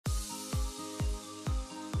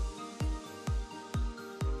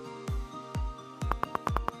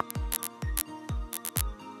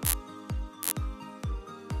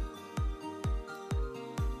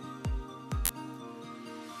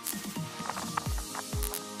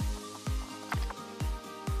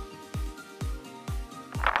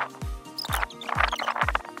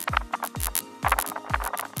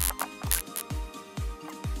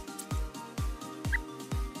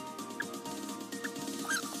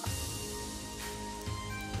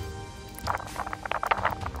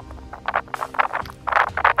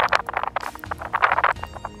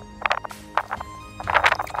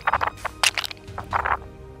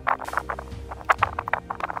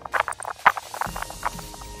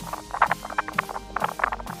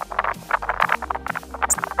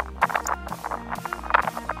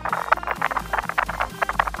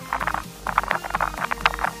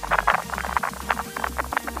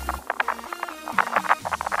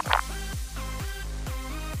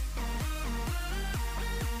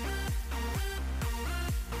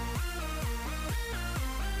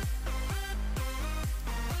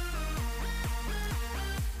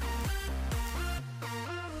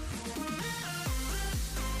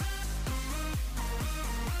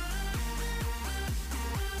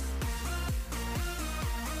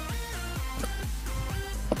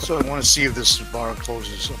So I want to see if this bar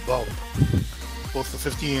closes above both the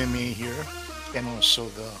 50 EMA here and also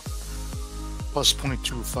the plus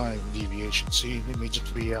 0.25 deviation. See, it may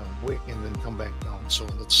just be a wick and then come back down. So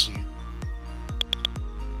let's see.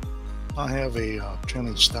 I have a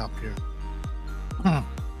trailing stop here.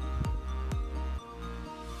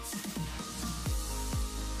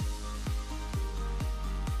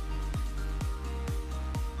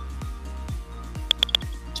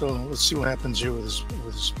 So let's see what happens here with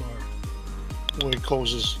this bar. When it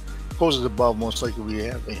closes above, most likely we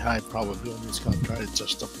have a high probability it's going to try to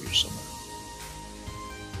test up here somewhere.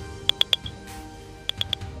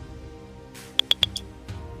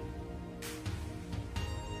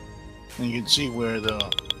 And you can see where the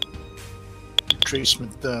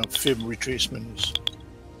retracement, the fib retracement is.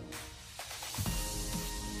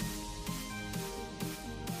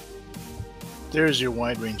 There's your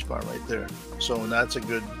wide range bar right there. So that's a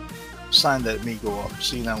good sign that it may go up.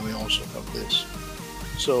 See, now we also have this.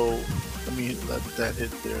 So let me let that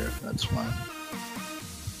hit there. That's fine.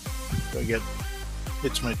 If I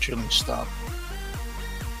hits my trailing stop.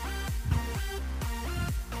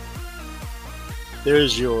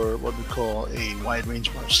 There's your what we call a wide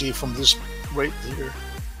range bar. See, from this right here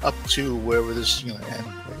up to wherever this is going to end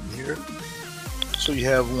right here. So you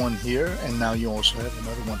have one here, and now you also have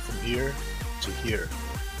another one from here to here.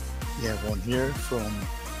 You have one here from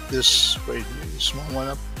this right here, the small one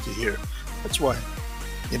up to here. That's why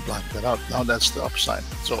it blocked that out. Now that's the upside.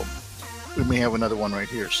 So we may have another one right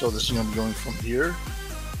here. So this is going to be going from here.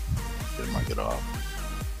 Gonna mark it off.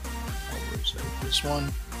 Where is that? This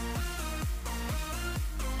one.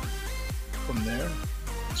 From there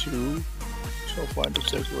to so far it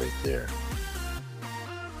looks like right there.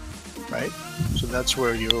 Right? So that's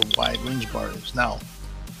where your wide range bar is. Now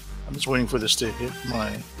I'm just waiting for this to hit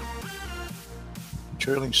my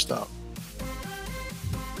trailing stop.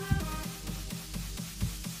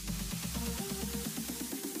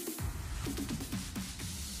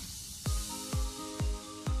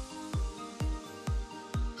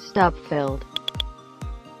 Stop filled.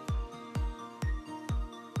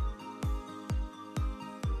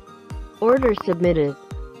 Order submitted.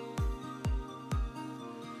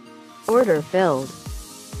 Order filled.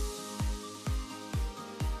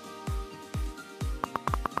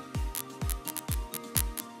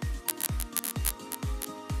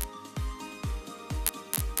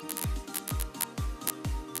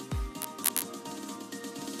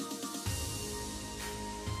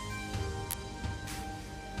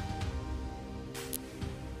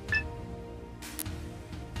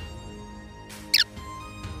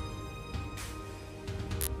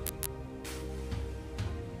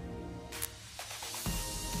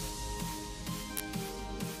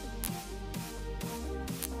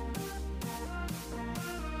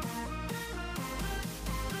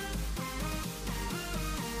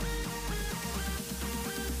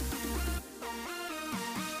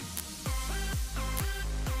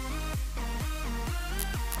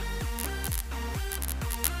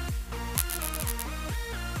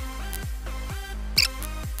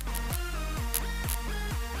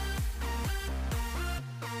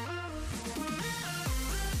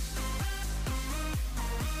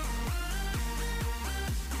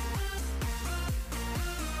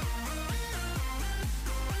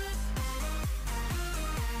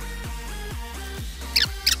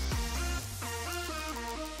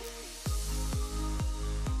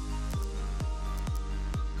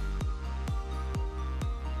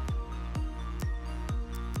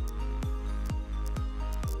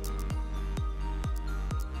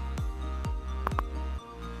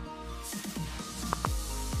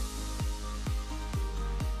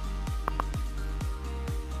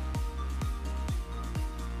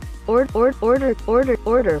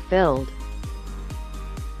 Order filled.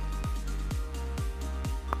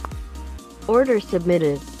 Order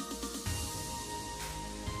submitted.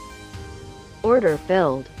 Order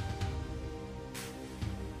filled.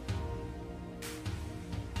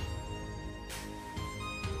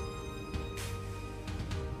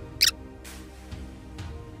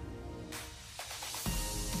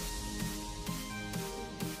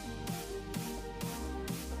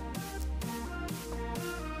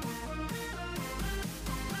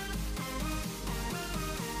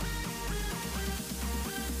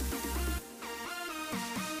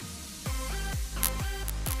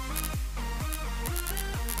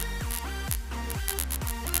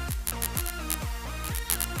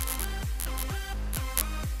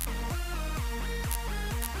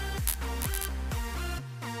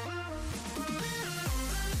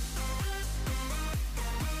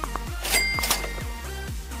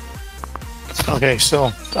 Okay,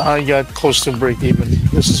 so I got close to break even.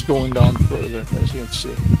 This is going down further, as you can see,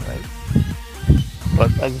 right? But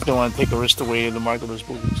I just don't want to take a risk the way the market is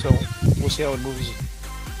moving. So we'll see how it moves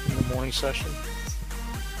in the morning session.